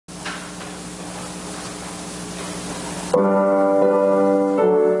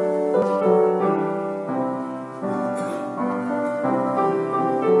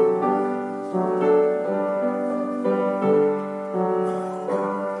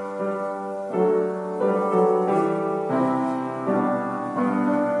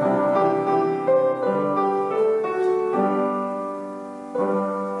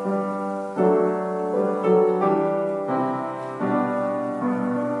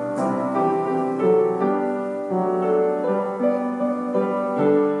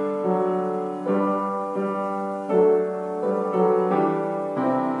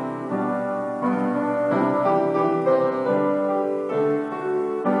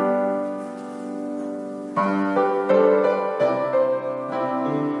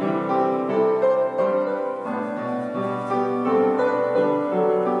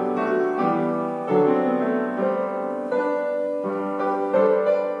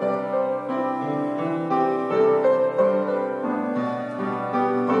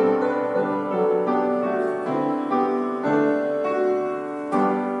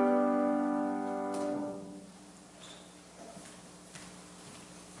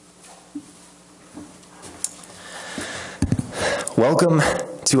Welcome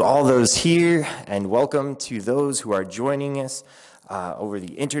to all those here, and welcome to those who are joining us over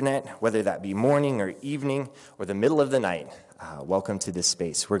the internet, whether that be morning or evening or the middle of the night. Welcome to this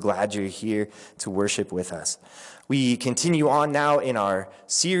space. We're glad you're here to worship with us. We continue on now in our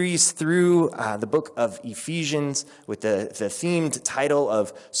series through the book of Ephesians with the themed title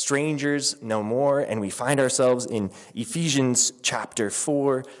of Strangers No More, and we find ourselves in Ephesians chapter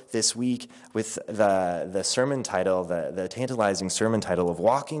 4 this week with the sermon title, the tantalizing sermon title of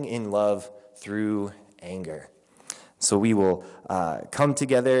Walking in Love Through Anger. So we will come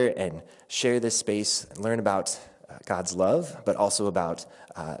together and share this space and learn about God's love, but also about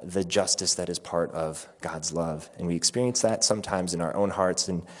the justice that is part of God's love. And we experience that sometimes in our own hearts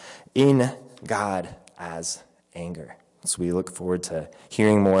and in God as anger. So we look forward to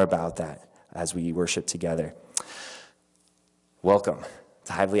hearing more about that as we worship together. Welcome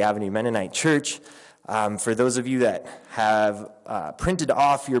to Hively Avenue Mennonite Church. For those of you that have printed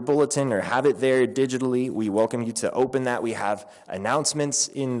off your bulletin or have it there digitally, we welcome you to open that. We have announcements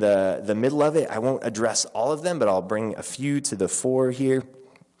in the middle of it. I won't address all of them, but I'll bring a few to the fore here.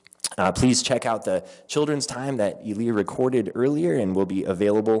 Please check out the children's time that Elia recorded earlier and will be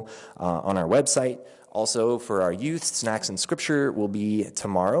available on our website. Also, for our youth, Snacks and Scripture will be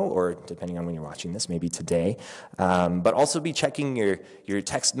tomorrow, or depending on when you're watching this, maybe today. But also be checking your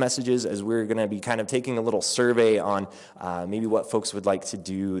text messages, as we're going to be kind of taking a little survey on maybe what folks would like to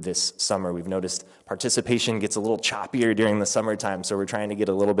do this summer. We've noticed participation gets a little choppier during the summertime, so we're trying to get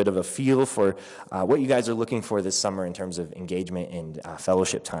a little bit of a feel for what you guys are looking for this summer in terms of engagement and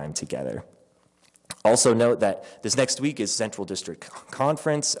fellowship time together. Also note that this next week is Central District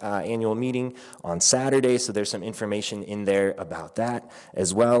Conference annual meeting on Saturday, so there's some information in there about that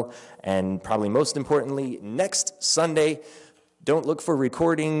as well. And probably most importantly, next Sunday, don't look for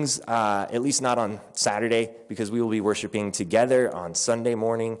recordings, at least not on Saturday, because we will be worshiping together on Sunday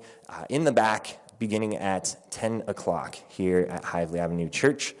morning in the back, beginning at 10 o'clock here at Hively Avenue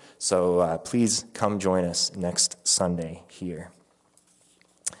Church. So please come join us next Sunday here.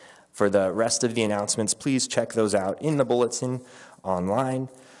 For the rest of the announcements, please check those out in the bulletin online.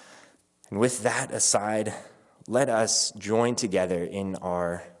 And with that aside, let us join together in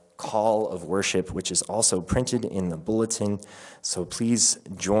our call of worship, which is also printed in the bulletin. So please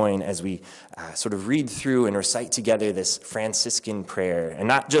join as we sort of read through and recite together this Franciscan prayer. And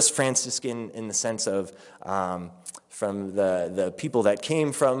not just Franciscan in the sense of from the people that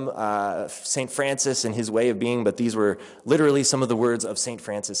came from St. Francis and his way of being, but these were literally some of the words of St.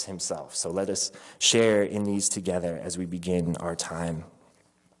 Francis himself. So let us share in these together as we begin our time.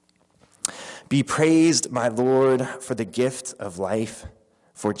 Be praised, my Lord, for the gift of life,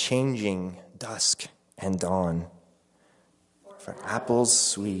 for changing dusk and dawn, for apples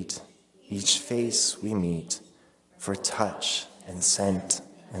sweet, each face we meet, for touch and scent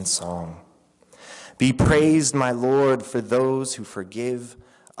and song. Be praised, my Lord, for those who forgive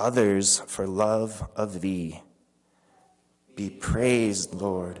others for love of thee. Be praised,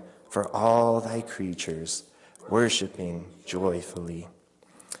 Lord, for all thy creatures, worshiping joyfully.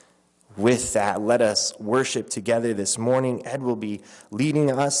 With that, let us worship together this morning. Ed will be leading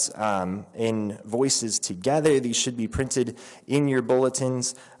us in Voices Together. These should be printed in your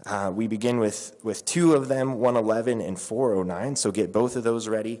bulletins. We begin with two of them, 111 and 409, so get both of those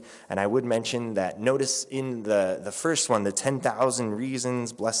ready. And I would mention that notice in the first one, the 10,000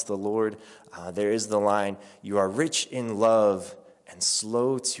 reasons, bless the Lord, there is the line, you are rich in love and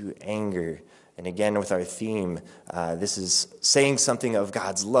slow to anger. And again, with our theme, this is saying something of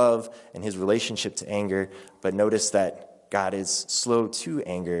God's love and his relationship to anger, but notice that God is slow to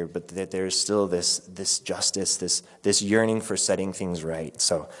anger, but that there's still this justice, this yearning for setting things right.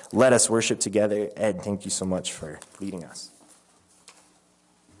 So let us worship together. Ed, thank you so much for leading us.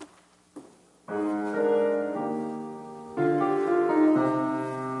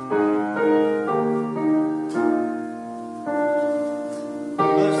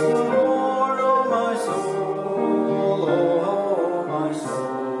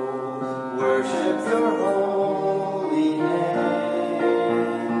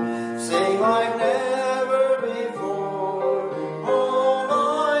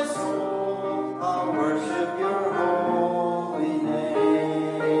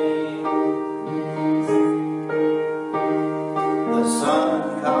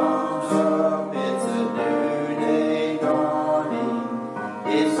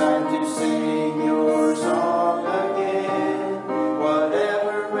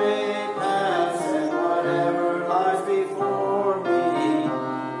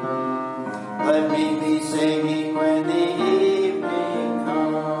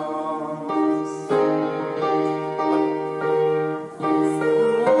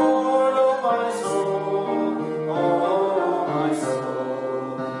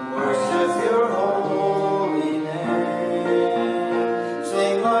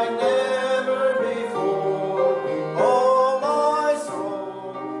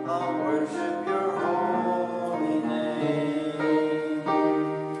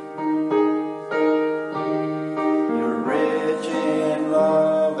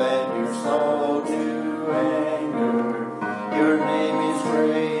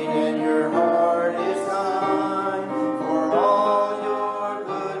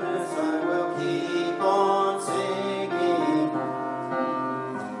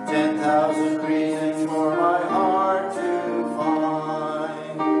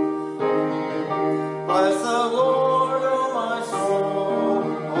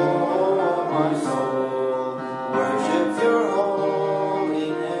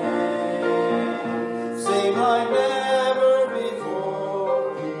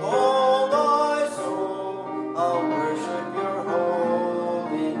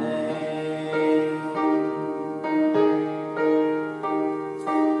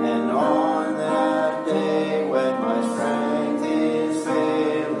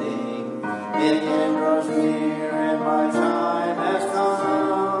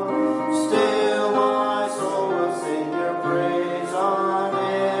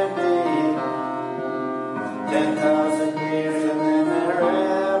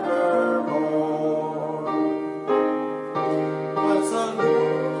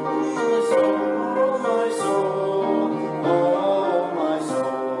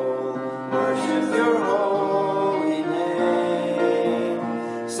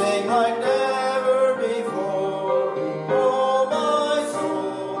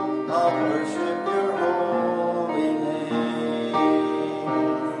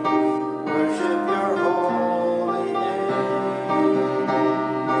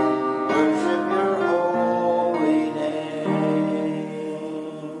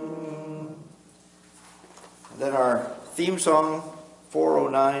 Then our theme song,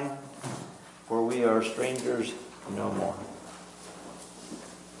 409, For We Are Strangers No More.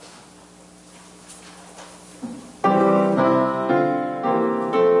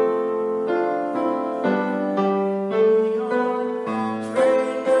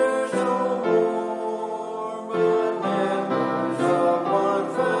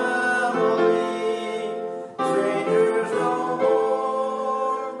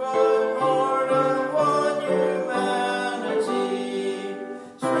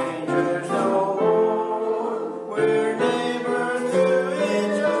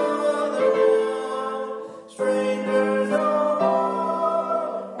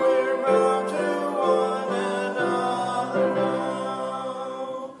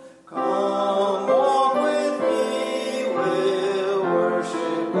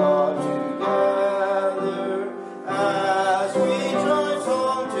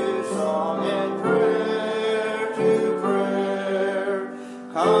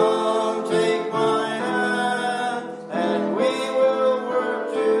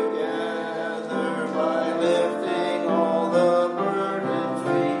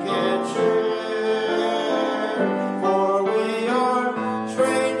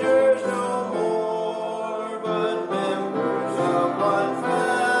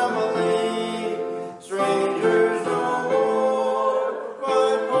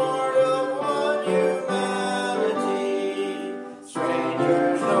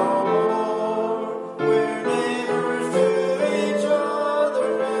 Strangers no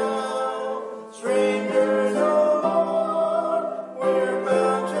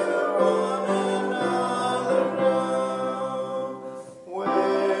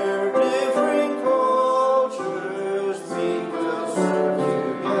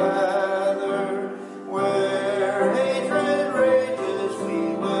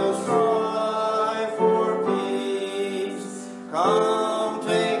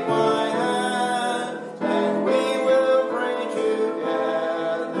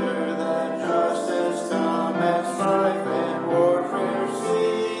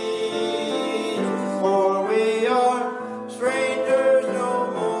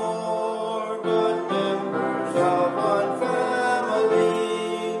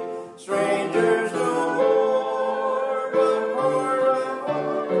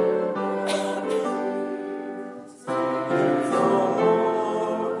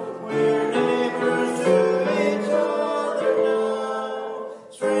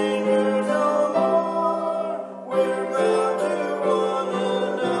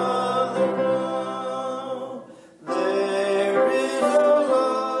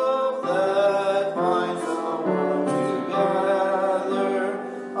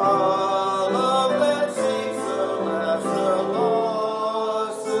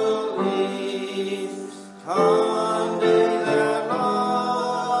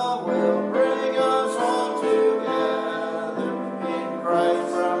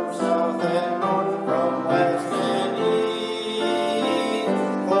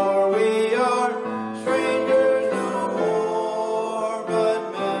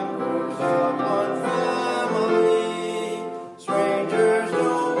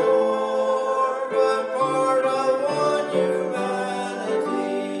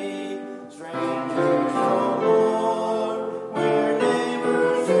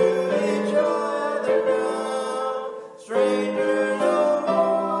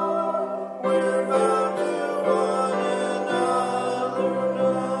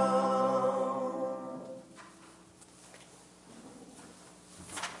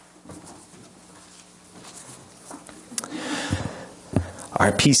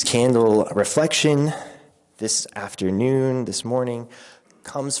Our peace candle reflection this afternoon, this morning,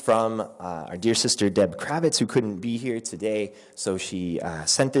 comes from our dear sister Deb Kravitz, who couldn't be here today, so she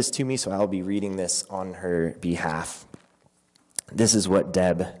sent this to me, so I'll be reading this on her behalf. This is what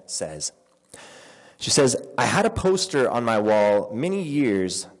Deb says. She says, I had a poster on my wall many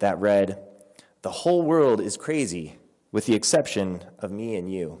years that read, "The whole world is crazy, with the exception of me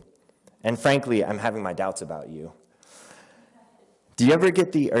and you. And frankly, I'm having my doubts about you." Do you ever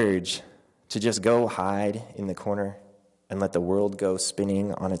get the urge to just go hide in the corner and let the world go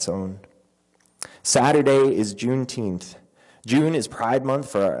spinning on its own? Saturday is Juneteenth. June is Pride Month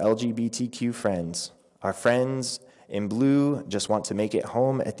for our LGBTQ friends. Our friends in blue just want to make it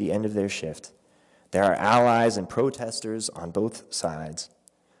home at the end of their shift. There are allies and protesters on both sides.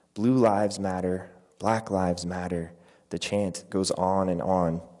 Blue lives matter, Black lives matter. The chant goes on and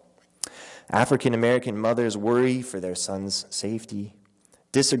on. African American mothers worry for their sons' safety.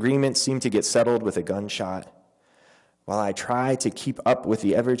 Disagreements seem to get settled with a gunshot. While I try to keep up with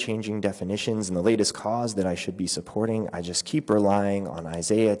the ever-changing definitions and the latest cause that I should be supporting, I just keep relying on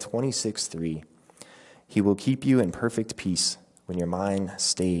Isaiah 26:3. He will keep you in perfect peace when your mind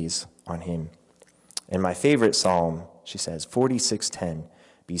stays on him. And my favorite psalm, she says, 46:10,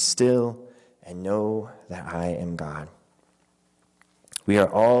 be still and know that I am God. We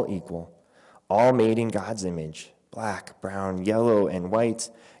are all equal, all made in God's image, black, brown, yellow, and white,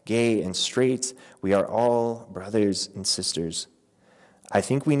 gay and straight. We are all brothers and sisters. I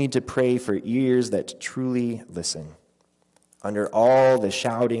think we need to pray for ears that truly listen. Under all the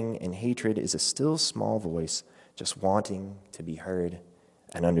shouting and hatred is a still small voice just wanting to be heard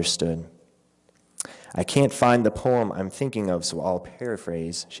and understood. I can't find the poem I'm thinking of, so I'll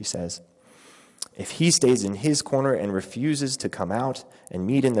paraphrase, she says. If he stays in his corner and refuses to come out and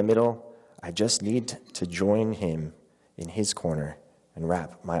meet in the middle, I just need to join him in his corner and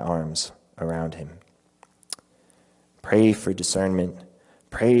wrap my arms around him. Pray for discernment.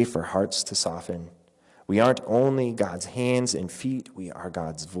 Pray for hearts to soften. We aren't only God's hands and feet, we are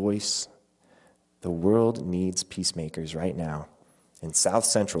God's voice. The world needs peacemakers right now. In South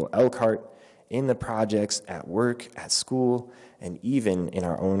Central Elkhart, in the projects, at work, at school, and even in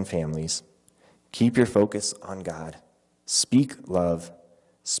our own families. Keep your focus on God. Speak love.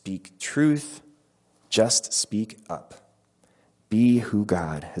 Speak truth. Just speak up. Be who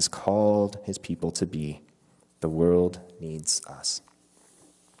God has called his people to be. The world needs us.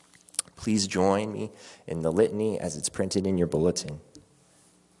 Please join me in the litany as it's printed in your bulletin.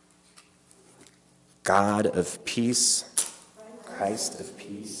 God of peace, Christ of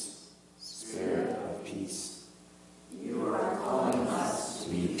peace, Spirit of peace, you are calling us to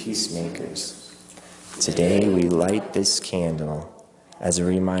be peacemakers. Today we light this candle as a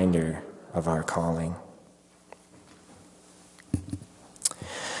reminder of our calling.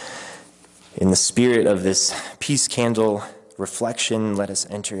 In the spirit of this peace candle reflection, let us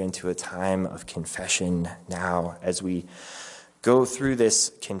enter into a time of confession now. As we go through this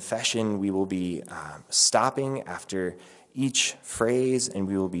confession, we will be stopping after each phrase, and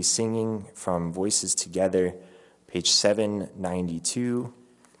we will be singing from Voices Together, page 792.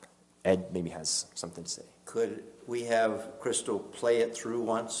 Ed maybe has something to say. Could we have Crystal play it through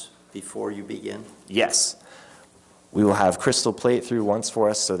once before you begin? Yes. We will have Crystal play it through once for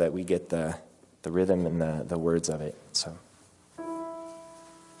us so that we get the rhythm and the words of it. So.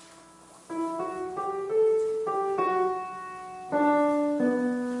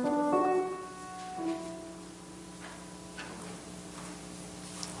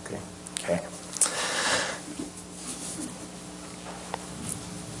 Okay.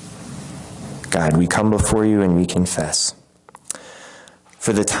 God, we come before you and we confess.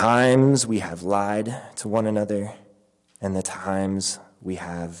 For the times we have lied to one another and the times we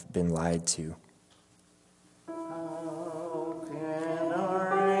have been lied to. How can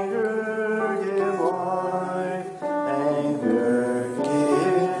our anger give life? Anger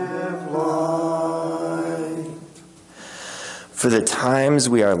give life. For the times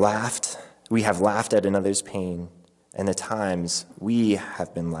we have laughed at another's pain, and the times we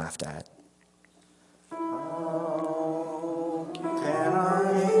have been laughed at.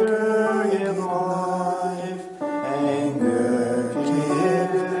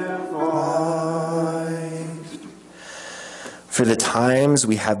 For the times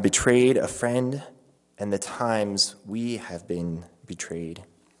we have betrayed a friend and the times we have been betrayed.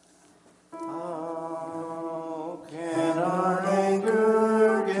 How can our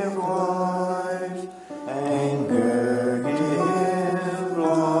anger give life? Anger give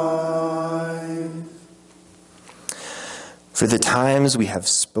life. For the times we have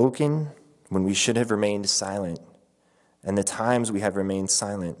spoken when we should have remained silent, and the times we have remained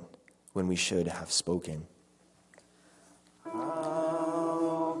silent when we should have spoken.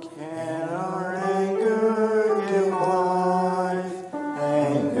 How can our anger give life?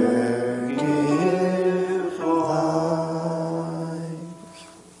 Anger gives life.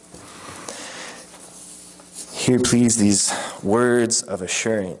 Hear, please, these words of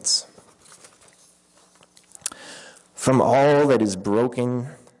assurance. From all that is broken,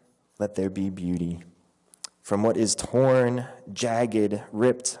 let there be beauty. From what is torn, jagged,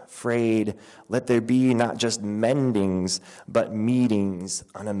 ripped, frayed, let there be not just mendings, but meetings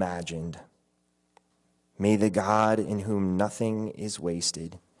unimagined. May the God in whom nothing is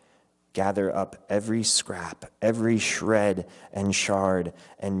wasted gather up every scrap, every shred and shard,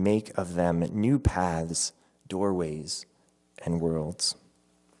 and make of them new paths, doorways, and worlds.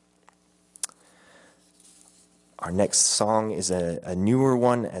 Our next song is a newer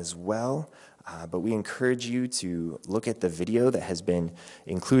one as well, but we encourage you to look at the video that has been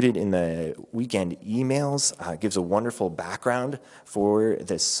included in the weekend emails. It gives a wonderful background for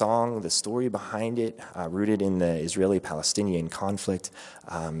this song, the story behind it, rooted in the Israeli-Palestinian conflict.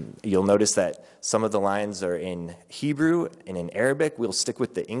 You'll notice that some of the lines are in Hebrew and in Arabic. We'll stick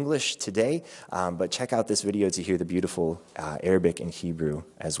with the English today, but check out this video to hear the beautiful Arabic and Hebrew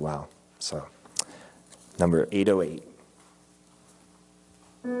as well. So, number 808.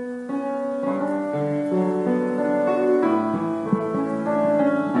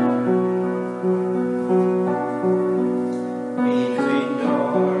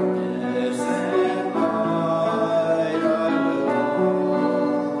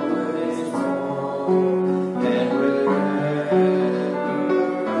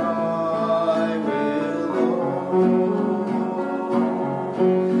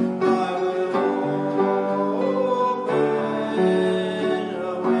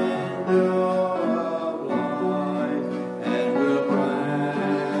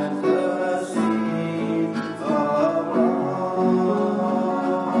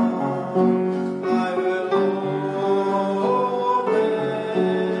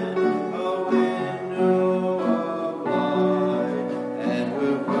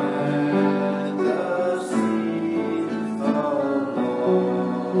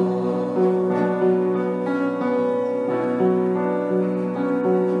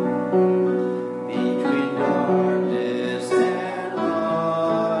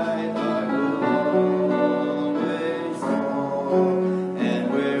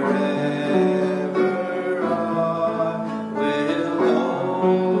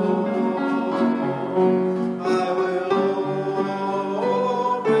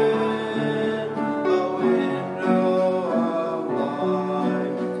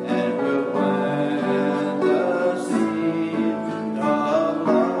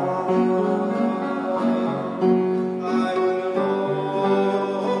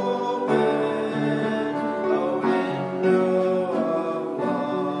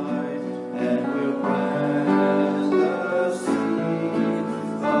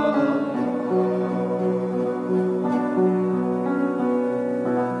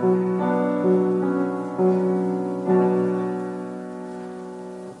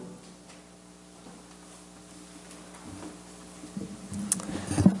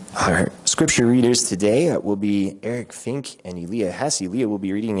 Our scripture readers today will be Eric Fink and Elia Hess. Elia will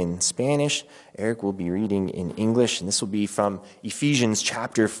be reading in Spanish. Eric will be reading in English, and this will be from Ephesians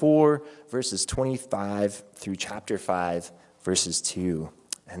chapter 4, verses 25 through chapter 5, verses 2.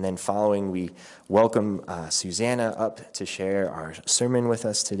 And then following, we welcome Susanna up to share our sermon with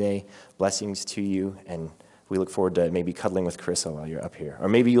us today. Blessings to you, and we look forward to maybe cuddling with Carissa while you're up here. Or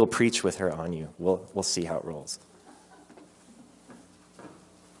maybe you'll preach with her on you. We'll see how it rolls.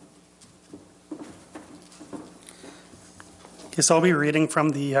 Okay, so I'll be reading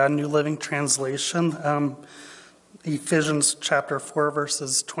from the New Living Translation, Ephesians chapter 4,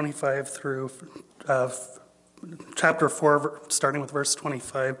 verses 25 through chapter 4, starting with verse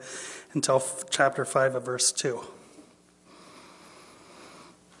 25, until chapter 5 of verse 2.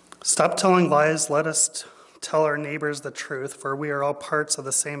 Stop telling lies. Let us tell our neighbors the truth, for we are all parts of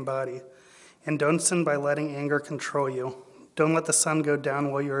the same body. And don't sin by letting anger control you. Don't let the sun go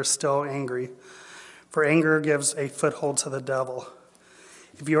down while you are still angry, for anger gives a foothold to the devil.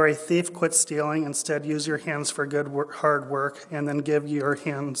 If you are a thief, quit stealing. Instead, use your hands for good hard work, and then give your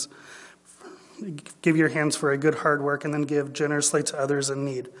hands for a good hard work, and then give generously to others in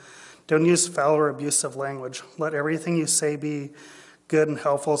need. Don't use foul or abusive language. Let everything you say be good and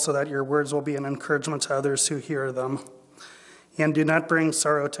helpful, so that your words will be an encouragement to others who hear them. And do not bring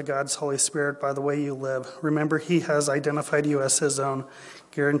sorrow to God's Holy Spirit by the way you live. Remember, he has identified you as his own,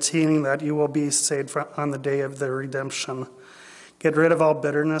 guaranteeing that you will be saved on the day of the redemption. Get rid of all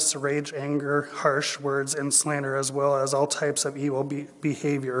bitterness, rage, anger, harsh words, and slander, as well as all types of evil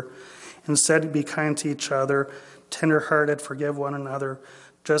behavior. Instead, be kind to each other, tender-hearted, forgive one another,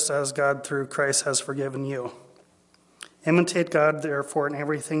 just as God through Christ has forgiven you. Imitate God, therefore, in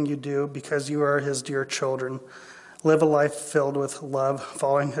everything you do, because you are his dear children. Live a life filled with love,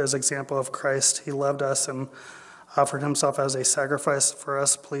 following his example of Christ. He loved us and offered himself as a sacrifice for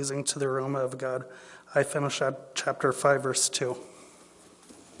us, pleasing to the aroma of God. I finish at chapter 5, verse 2.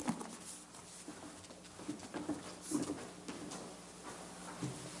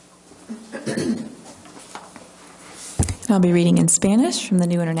 I'll be reading in Spanish from the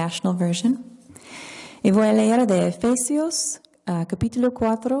New International Version. Y voy a leer de Efesios, capítulo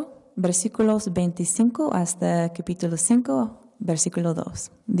 4, versículos 25 hasta capítulo 5, versículo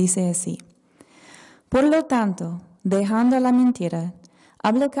 2. Dice así: Por lo tanto, dejando la mentira,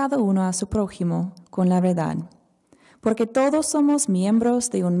 hable cada uno a su prójimo con la verdad, porque todos somos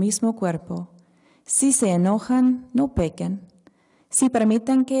miembros de un mismo cuerpo. Si se enojan, no pequen. Si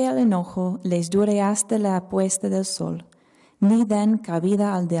permiten que el enojo les dure hasta la puesta del sol, ni den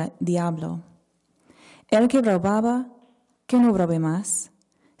cabida al diablo. El que robaba, que no robe más,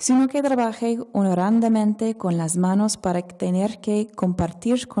 sino que trabaje honorablemente con las manos para tener que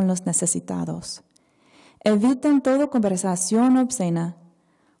compartir con los necesitados. Eviten toda conversación obscena.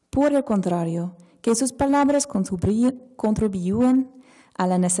 Por el contrario, que sus palabras contribuyan a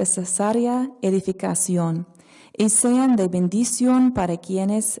la necesaria edificación y sean de bendición para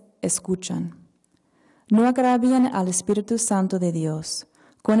quienes escuchan. No agravien al Espíritu Santo de Dios,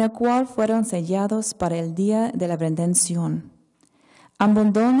 con el cual fueron sellados para el día de la redención.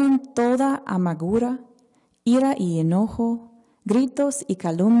 Abandonen toda amargura, ira y enojo, gritos y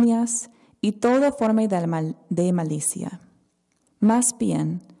calumnias, y toda forma de malicia. Más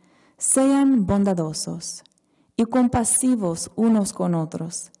bien, sean bondadosos y compasivos unos con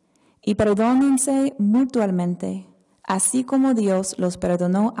otros, y perdónense mutuamente, así como Dios los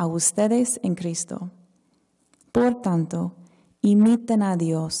perdonó a ustedes en Cristo. Por tanto, imiten a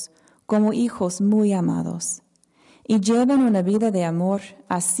Dios como hijos muy amados, y lleven una vida de amor,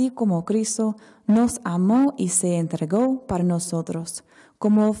 así como Cristo nos amó y se entregó para nosotros,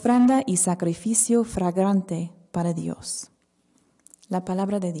 como ofrenda y sacrificio fragante para Dios. La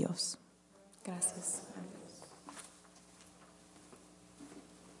palabra de Dios. Gracias.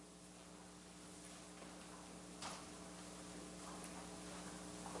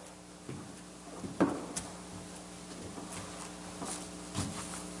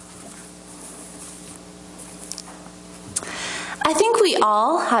 I think we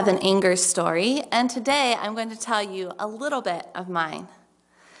all have an anger story, and today I'm going to tell you a little bit of mine.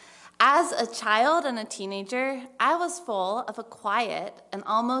 As a child and a teenager, I was full of a quiet and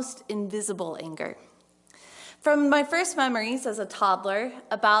almost invisible anger. From my first memories as a toddler,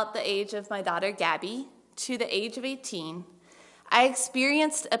 about the age of my daughter Gabby, to the age of 18, I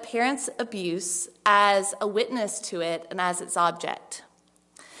experienced a parent's abuse as a witness to it and as its object.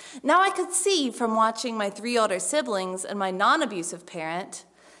 Now I could see from watching my 3 older siblings and my non-abusive parent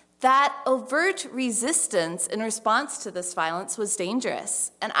that overt resistance in response to this violence was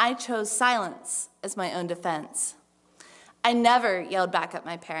dangerous, and I chose silence as my own defense. I never yelled back at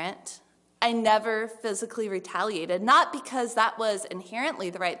my parent. I never physically retaliated, not because that was inherently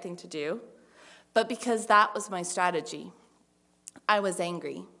the right thing to do, but because that was my strategy. I was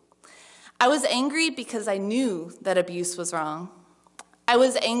angry. I was angry because I knew that abuse was wrong. I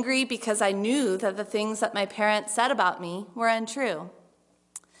was angry because I knew that the things that my parents said about me were untrue.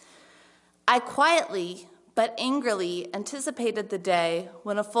 I quietly but angrily anticipated the day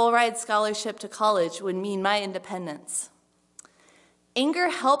when a full-ride scholarship to college would mean my independence. Anger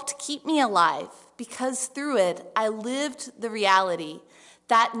helped keep me alive because through it I lived the reality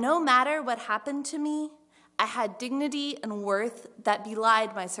that no matter what happened to me, I had dignity and worth that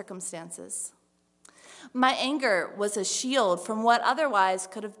belied my circumstances. My anger was a shield from what otherwise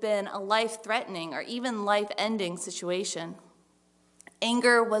could have been a life-threatening or even life-ending situation.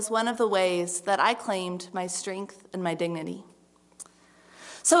 Anger was one of the ways that I claimed my strength and my dignity.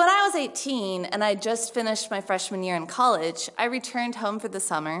 So when I was 18 and I just finished my freshman year in college, I returned home for the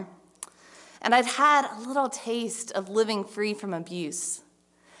summer, and I'd had a little taste of living free from abuse.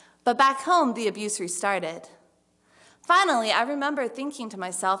 But back home, the abuse restarted. Finally, I remember thinking to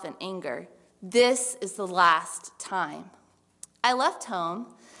myself in anger, this is the last time. I left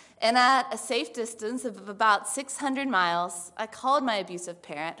home, and at a safe distance of about 600 miles, I called my abusive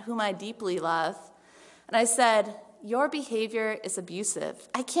parent, whom I deeply love, and I said, your behavior is abusive.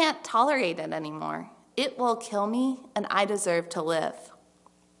 I can't tolerate it anymore. It will kill me, and I deserve to live.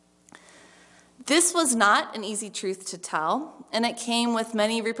 This was not an easy truth to tell, and it came with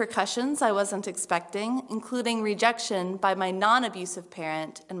many repercussions I wasn't expecting, including rejection by my non-abusive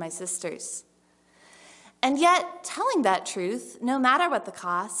parent and my sisters. And yet, telling that truth, no matter what the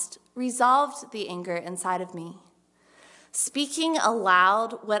cost, resolved the anger inside of me. Speaking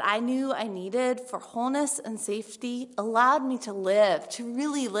aloud what I knew I needed for wholeness and safety allowed me to live, to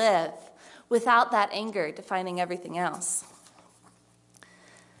really live, without that anger defining everything else.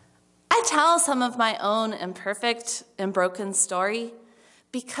 I tell some of my own imperfect and broken story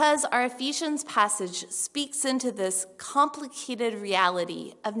because our Ephesians passage speaks into this complicated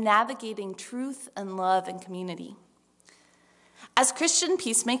reality of navigating truth and love and community. As Christian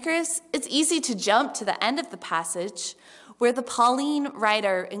peacemakers, it's easy to jump to the end of the passage where the Pauline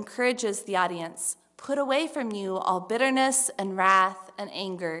writer encourages the audience, put away from you all bitterness and wrath and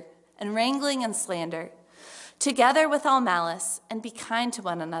anger and wrangling and slander, together with all malice, and be kind to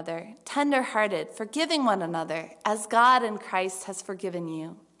one another, tender-hearted, forgiving one another, as God in Christ has forgiven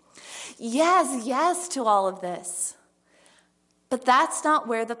you. Yes, yes to all of this. But that's not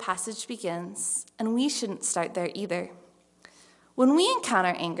where the passage begins, and we shouldn't start there either. When we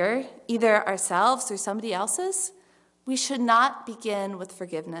encounter anger, either ourselves or somebody else's, we should not begin with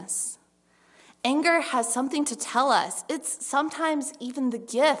forgiveness. Anger has something to tell us. It's sometimes even the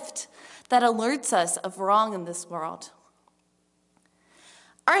gift that alerts us of wrong in this world.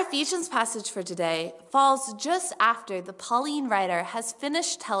 Our Ephesians passage for today falls just after the Pauline writer has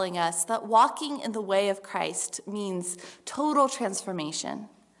finished telling us that walking in the way of Christ means total transformation.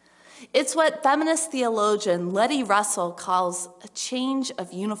 It's what feminist theologian Letty Russell calls a change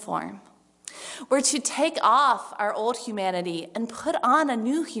of uniform. We're to take off our old humanity and put on a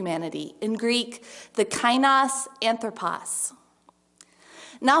new humanity, in Greek, the kainos anthropos.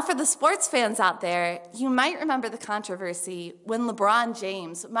 Now, for the sports fans out there, you might remember the controversy when LeBron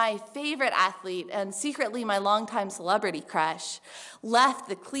James, my favorite athlete and secretly my longtime celebrity crush, left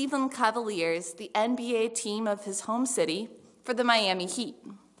the Cleveland Cavaliers, the NBA team of his home city, for the Miami Heat.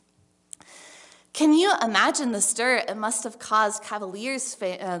 Can you imagine the stir it must have caused Cavaliers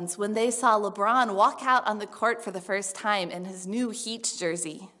fans when they saw LeBron walk out on the court for the first time in his new Heat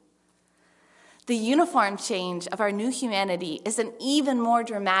jersey? The uniform change of our new humanity is an even more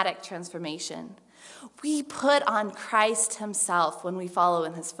dramatic transformation. We put on Christ himself when we follow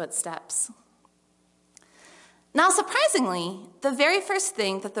in his footsteps. Now, surprisingly, the very first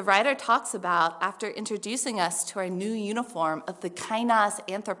thing that the writer talks about after introducing us to our new uniform of the kainos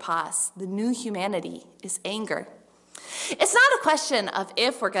anthropos, the new humanity, is anger. It's not a question of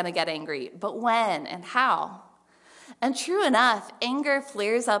if we're going to get angry, but when and how. And true enough, anger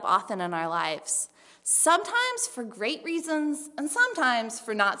flares up often in our lives, sometimes for great reasons and sometimes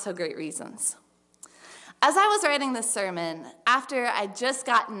for not so great reasons. As I was writing this sermon, after I'd just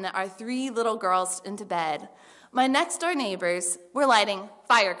gotten our 3 little girls into bed, my next-door neighbors were lighting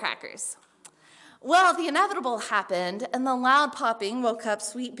firecrackers. Well, the inevitable happened, and the loud popping woke up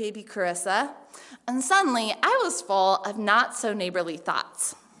sweet baby Carissa, and suddenly I was full of not-so-neighborly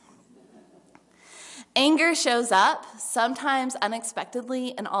thoughts. Anger shows up, sometimes unexpectedly,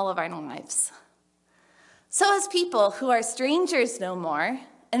 in all of our lives. So as people who are strangers no more,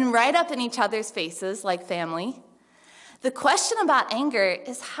 and right up in each other's faces like family, the question about anger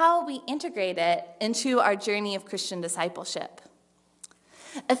is how we integrate it into our journey of Christian discipleship.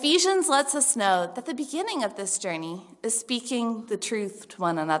 Ephesians lets us know that the beginning of this journey is speaking the truth to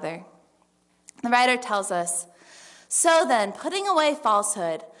one another. The writer tells us, "So then, putting away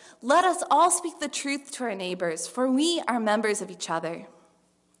falsehood, let us all speak the truth to our neighbors, for we are members of each other."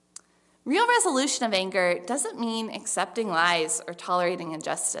 Real resolution of anger doesn't mean accepting lies or tolerating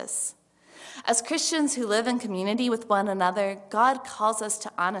injustice. As Christians who live in community with one another, God calls us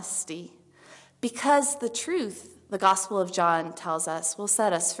to honesty because the truth, the Gospel of John tells us, will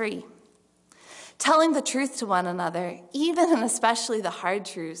set us free. Telling the truth to one another, even and especially the hard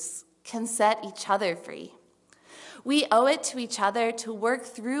truths, can set each other free. We owe it to each other to work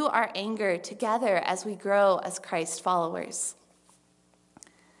through our anger together as we grow as Christ followers.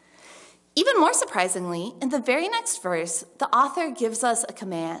 Even more surprisingly, in the very next verse, the author gives us a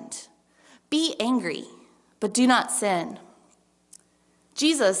command. Be angry, but do not sin.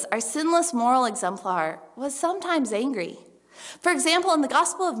 Jesus, our sinless moral exemplar, was sometimes angry. For example, in the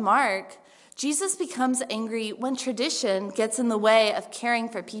Gospel of Mark, Jesus becomes angry when tradition gets in the way of caring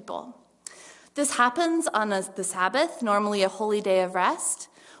for people. This happens on the Sabbath, normally a holy day of rest,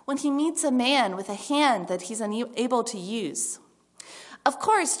 when he meets a man with a hand that he's unable to use. Of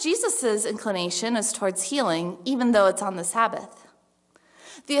course, Jesus' inclination is towards healing, even though it's on the Sabbath.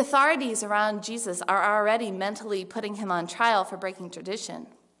 The authorities around Jesus are already mentally putting him on trial for breaking tradition.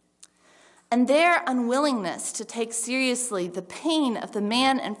 And their unwillingness to take seriously the pain of the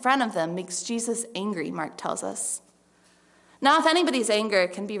man in front of them makes Jesus angry, Mark tells us. Now, if anybody's anger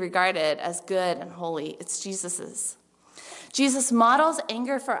can be regarded as good and holy, it's Jesus's. Jesus models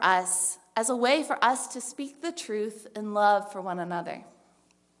anger for us as a way for us to speak the truth in love for one another.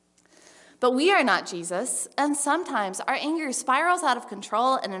 But we are not Jesus, and sometimes our anger spirals out of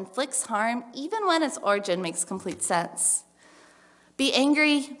control and inflicts harm even when its origin makes complete sense. Be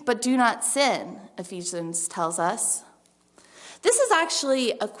angry, but do not sin, Ephesians tells us. This is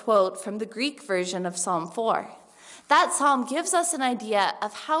actually a quote from the Greek version of Psalm 4. That psalm gives us an idea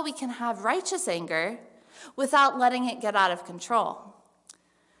of how we can have righteous anger without letting it get out of control.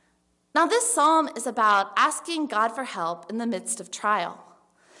 Now, this psalm is about asking God for help in the midst of trial.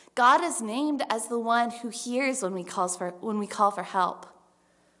 God is named as the one who hears when we call for help.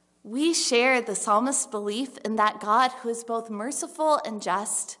 We share the psalmist's belief in that God who is both merciful and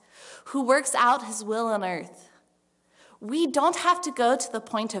just, who works out his will on earth. We don't have to go to the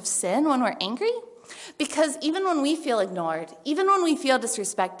point of sin when we're angry, because even when we feel ignored, even when we feel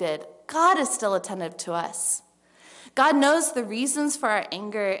disrespected, God is still attentive to us. God knows the reasons for our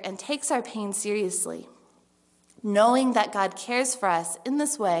anger and takes our pain seriously. Knowing that God cares for us in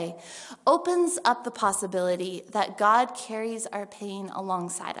this way opens up the possibility that God carries our pain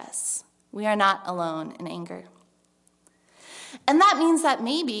alongside us. We are not alone in anger. And that means that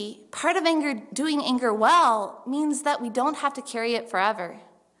maybe part of doing anger well means that we don't have to carry it forever.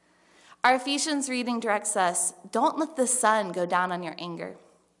 Our Ephesians reading directs us, don't let the sun go down on your anger.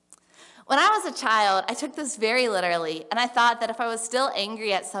 When I was a child, I took this very literally, and I thought that if I was still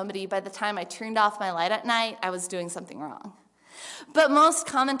angry at somebody by the time I turned off my light at night, I was doing something wrong. But most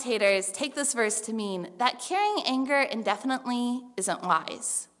commentators take this verse to mean that carrying anger indefinitely isn't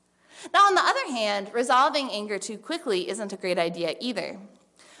wise. Now, on the other hand, resolving anger too quickly isn't a great idea either.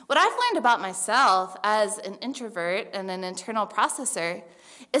 What I've learned about myself as an introvert and an internal processor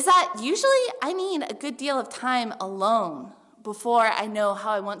is that usually I need a good deal of time alone before I know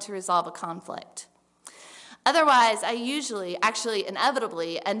how I want to resolve a conflict. Otherwise, I usually, actually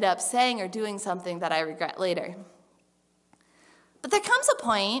inevitably, end up saying or doing something that I regret later. But there comes a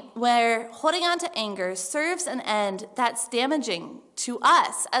point where holding on to anger serves an end that's damaging to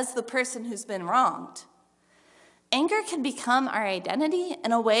us as the person who's been wronged. Anger can become our identity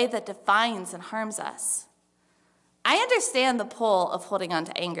in a way that defines and harms us. I understand the pull of holding on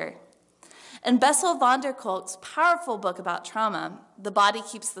to anger. In Bessel van der Kolk's powerful book about trauma, The Body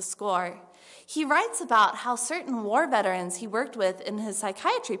Keeps the Score, he writes about how certain war veterans he worked with in his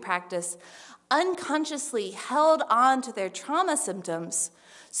psychiatry practice unconsciously held on to their trauma symptoms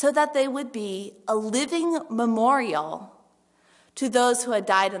so that they would be a living memorial to those who had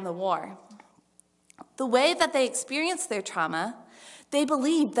died in the war. The way that they experienced their trauma, they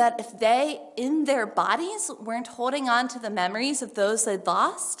believed that if they, in their bodies, weren't holding on to the memories of those they'd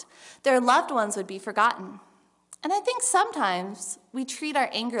lost, their loved ones would be forgotten. And I think sometimes we treat our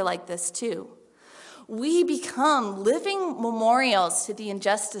anger like this too. We become living memorials to the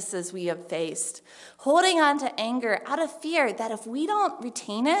injustices we have faced, holding on to anger out of fear that if we don't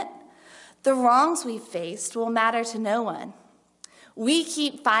retain it, the wrongs we faced will matter to no one. We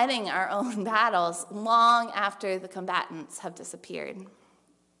keep fighting our own battles long after the combatants have disappeared.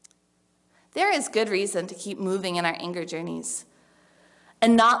 There is good reason to keep moving in our anger journeys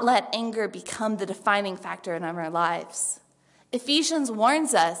and not let anger become the defining factor in our lives. Ephesians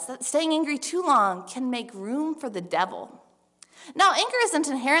warns us that staying angry too long can make room for the devil. Now, anger isn't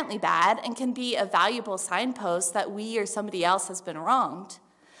inherently bad and can be a valuable signpost that we or somebody else has been wronged.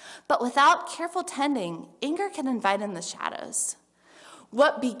 But without careful tending, anger can invite in the shadows.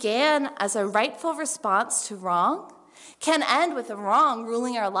 What began as a rightful response to wrong can end with a wrong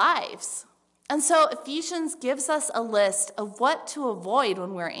ruling our lives. And so Ephesians gives us a list of what to avoid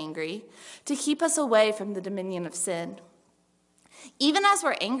when we're angry to keep us away from the dominion of sin. Even as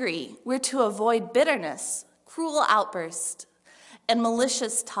we're angry, we're to avoid bitterness, cruel outbursts, and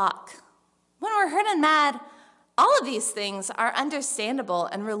malicious talk. When we're hurt and mad, all of these things are understandable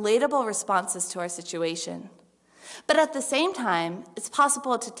and relatable responses to our situation. But at the same time, it's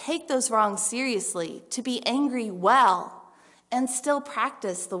possible to take those wrongs seriously, to be angry well, and still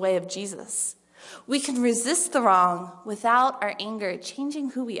practice the way of Jesus. We can resist the wrong without our anger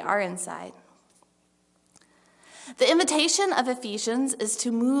changing who we are inside. The invitation of Ephesians is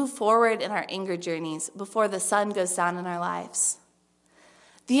to move forward in our anger journeys before the sun goes down in our lives.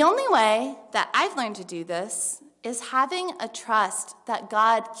 The only way that I've learned to do this is having a trust that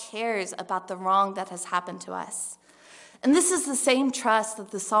God cares about the wrong that has happened to us. And this is the same trust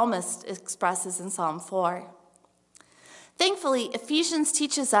that the psalmist expresses in Psalm 4. Thankfully, Ephesians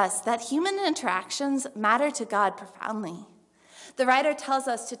teaches us that human interactions matter to God profoundly. The writer tells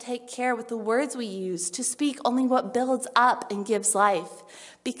us to take care with the words we use, to speak only what builds up and gives life,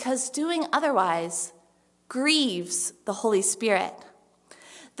 because doing otherwise grieves the Holy Spirit.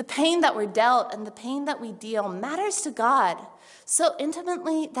 The pain that we're dealt and the pain that we deal matters to God so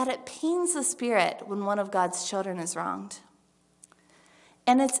intimately that it pains the Spirit when one of God's children is wronged.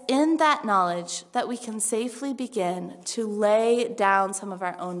 And it's in that knowledge that we can safely begin to lay down some of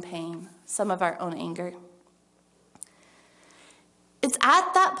our own pain, some of our own anger. It's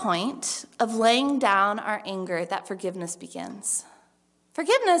at that point of laying down our anger that forgiveness begins.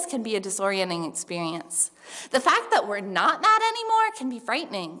 Forgiveness can be a disorienting experience. The fact that we're not mad anymore can be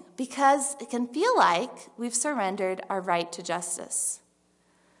frightening because it can feel like we've surrendered our right to justice.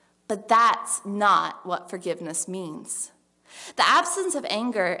 But that's not what forgiveness means. The absence of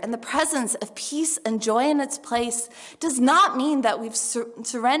anger and the presence of peace and joy in its place does not mean that we've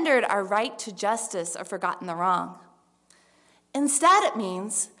surrendered our right to justice or forgotten the wrong. Instead, it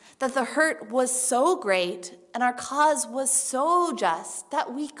means that the hurt was so great and our cause was so just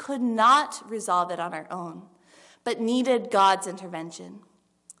that we could not resolve it on our own, but needed God's intervention.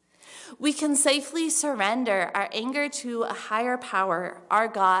 We can safely surrender our anger to a higher power, our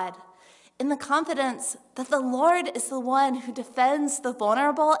God, in the confidence that the Lord is the one who defends the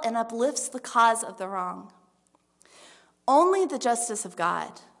vulnerable and uplifts the cause of the wrong. Only the justice of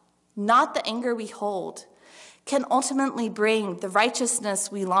God, not the anger we hold, can ultimately bring the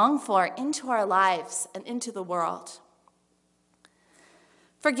righteousness we long for into our lives and into the world.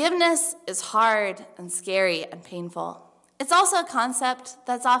 Forgiveness is hard and scary and painful. It's also a concept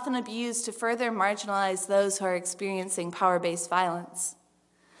that's often abused to further marginalize those who are experiencing power-based violence.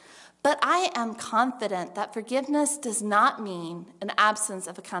 But I am confident that forgiveness does not mean an absence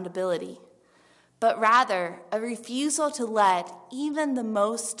of accountability, but rather a refusal to let even the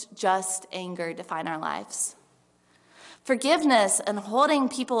most just anger define our lives. Forgiveness and holding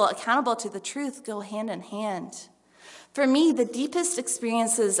people accountable to the truth go hand in hand. For me, the deepest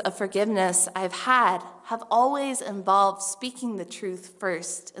experiences of forgiveness I've had have always involved speaking the truth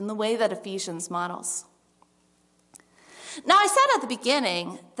first in the way that Ephesians models. Now, I said at the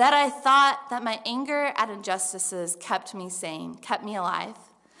beginning that I thought that my anger at injustices kept me sane, kept me alive,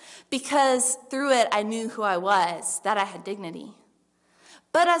 because through it I knew who I was, that I had dignity.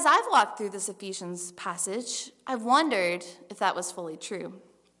 But as I've walked through this Ephesians passage, I've wondered if that was fully true.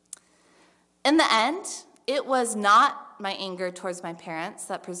 In the end, it was not my anger towards my parents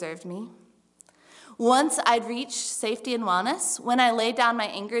that preserved me. Once I'd reached safety and wellness, when I laid down my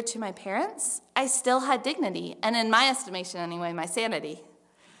anger to my parents, I still had dignity, and in my estimation anyway, my sanity.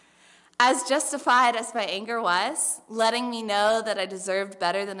 As justified as my anger was, letting me know that I deserved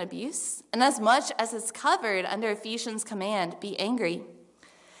better than abuse, and as much as it's covered under Ephesians' command, be angry,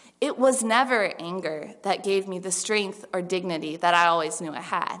 it was never anger that gave me the strength or dignity that I always knew I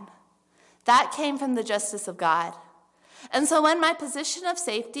had. That came from the justice of God. And so when my position of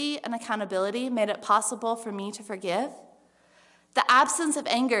safety and accountability made it possible for me to forgive, the absence of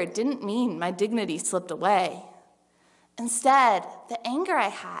anger didn't mean my dignity slipped away. Instead, the anger I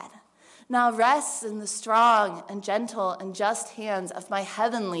had now rests in the strong and gentle and just hands of my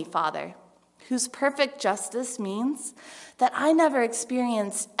heavenly Father, whose perfect justice means that I never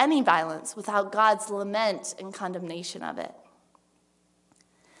experienced any violence without God's lament and condemnation of it.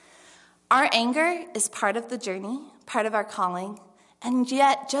 Our anger is part of the journey, part of our calling, and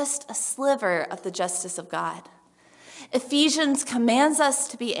yet just a sliver of the justice of God. Ephesians commands us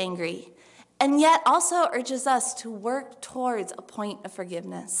to be angry, and yet also urges us to work towards a point of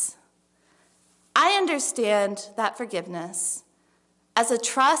forgiveness. I understand that forgiveness as a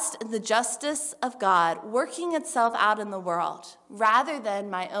trust in the justice of God working itself out in the world, rather than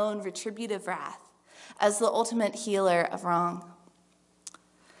my own retributive wrath as the ultimate healer of wrong.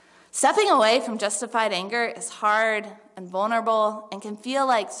 Stepping away from justified anger is hard and vulnerable and can feel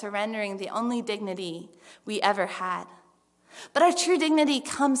like surrendering the only dignity we ever had. But our true dignity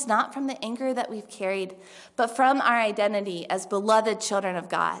comes not from the anger that we've carried, but from our identity as beloved children of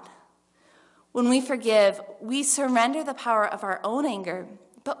God. When we forgive, we surrender the power of our own anger,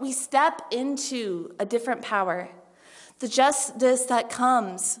 but we step into a different power, the justice that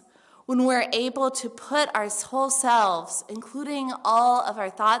comes when we're able to put our whole selves, including all of our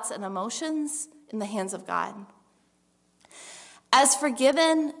thoughts and emotions, in the hands of God. As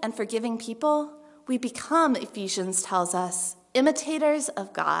forgiven and forgiving people, we become, Ephesians tells us, imitators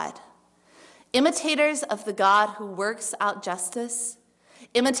of God. imitators of the God who works out justice,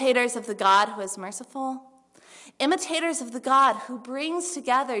 imitators of the God who is merciful, imitators of the God who brings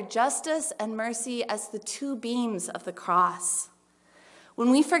together justice and mercy as the two beams of the cross.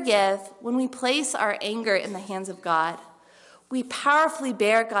 When we forgive, when we place our anger in the hands of God, we powerfully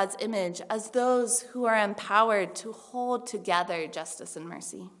bear God's image as those who are empowered to hold together justice and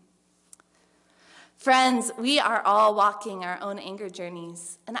mercy. Friends, we are all walking our own anger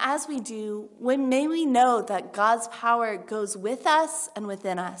journeys, and as we do, may we know that God's power goes with us and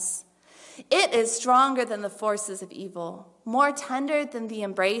within us. It is stronger than the forces of evil, more tender than the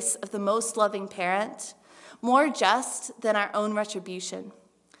embrace of the most loving parent, more just than our own retribution.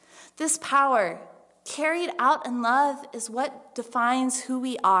 This power, carried out in love, is what defines who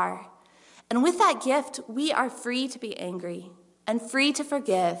we are. And with that gift, we are free to be angry and free to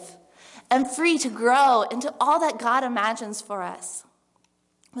forgive and free to grow into all that God imagines for us.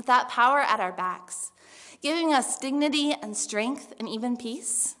 With that power at our backs, giving us dignity and strength and even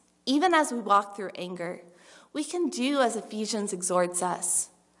peace, even as we walk through anger, we can do as Ephesians exhorts us.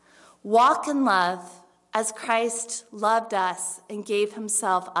 Walk in love as Christ loved us and gave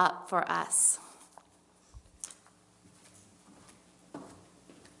himself up for us.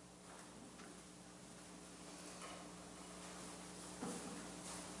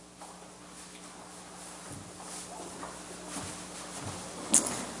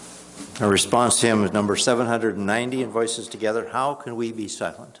 Our response hymn is number 790 in Voices Together, How Can We Be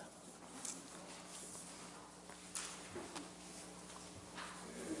Silent?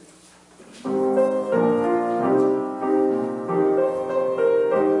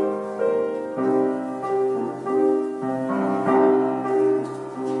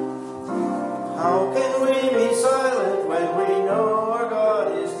 How can we be silent when we know our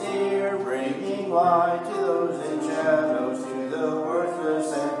God is near, bringing light to those in shadows, to the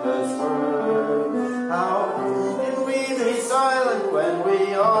worthless, endless world? How can we be silent when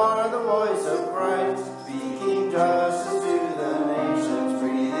we are the voice of Christ, speaking justice to the nations,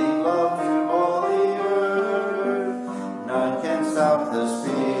 breathing love to all the earth? None can stop the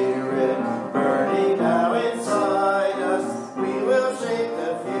Spirit burning now inside us. We will shape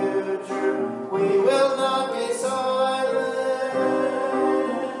the future. We will not be silent.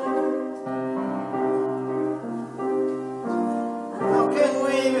 How can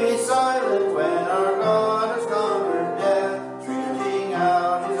we be silent when our God has conquered death, stretching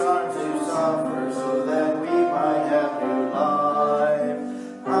out his arms to suffer so that we might have new life?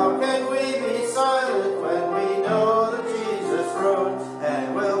 How can we be silent when we know that Jesus rose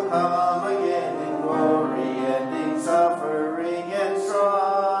and will come again in glory, ending suffering and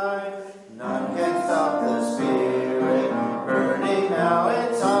strife? None can stop the Spirit burning now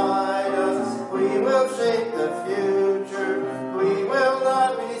inside us. We will shape the future. We will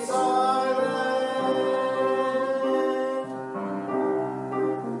not be silent.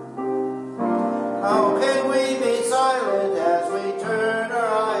 How can we be silent as we turn our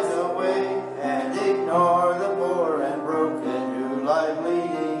eyes away and ignore the poor and broken who lie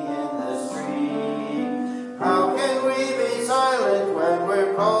bleeding in the street? How can we be silent when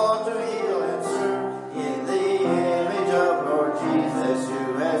we're called to heal and serve in the image of Lord Jesus,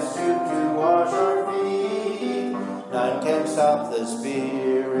 who has stooped to wash our feet? None can stop the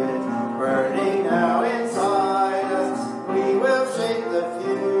Spirit burning now inside us. We will shape the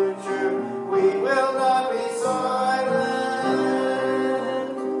future. We will not be silent.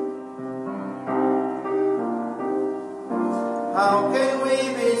 How can we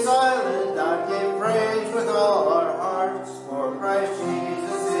be silent, not give praise with all our hearts? For Christ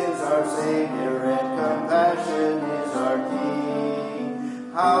Jesus is our Savior and compassion is our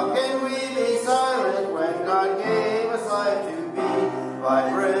King. How can we be silent when God gave us life to be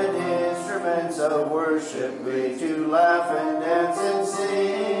vibrant instruments of worship, we to laugh and dance and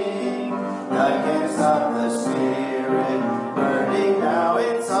sing? None can stop the Spirit burning now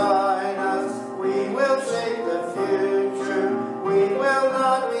inside us. We will shape the future. We will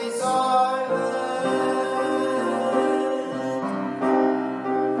not be silent.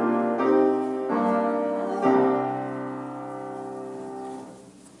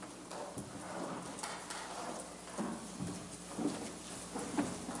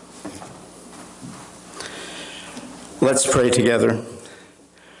 Let's pray together.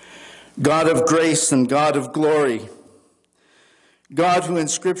 God of grace and God of glory, God who in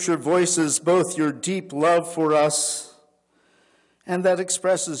Scripture voices both your deep love for us and that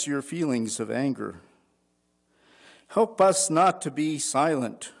expresses your feelings of anger, help us not to be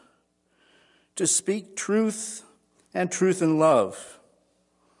silent, to speak truth and truth in love.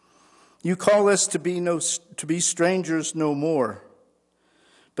 You call us to be strangers no more,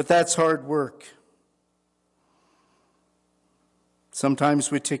 But that's hard work.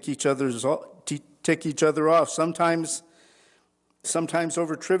 Sometimes we tick each other off. Sometimes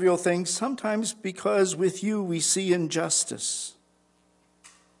over trivial things. Sometimes because with you we see injustice.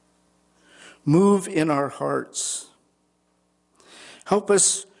 Move in our hearts. Help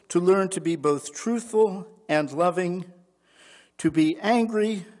us to learn to be both truthful and loving, to be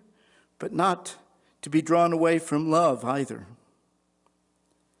angry, but not to be drawn away from love either.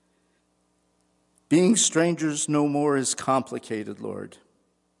 Being strangers no more is complicated, Lord.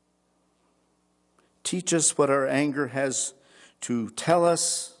 Teach us what our anger has to tell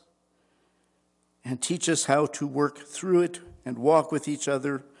us, and teach us how to work through it and walk with each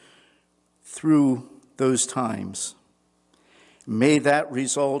other through those times. May that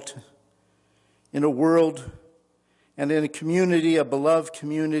result in a world and in a community, a beloved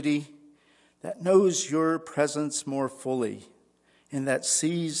community, that knows your presence more fully and that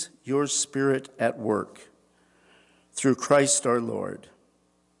sees your Spirit at work. Through Christ our Lord.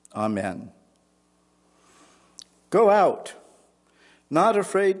 Amen. Go out, not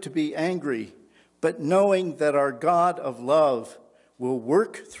afraid to be angry, but knowing that our God of love will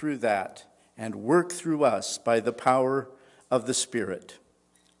work through that and work through us by the power of the Spirit.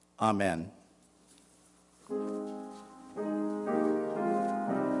 Amen.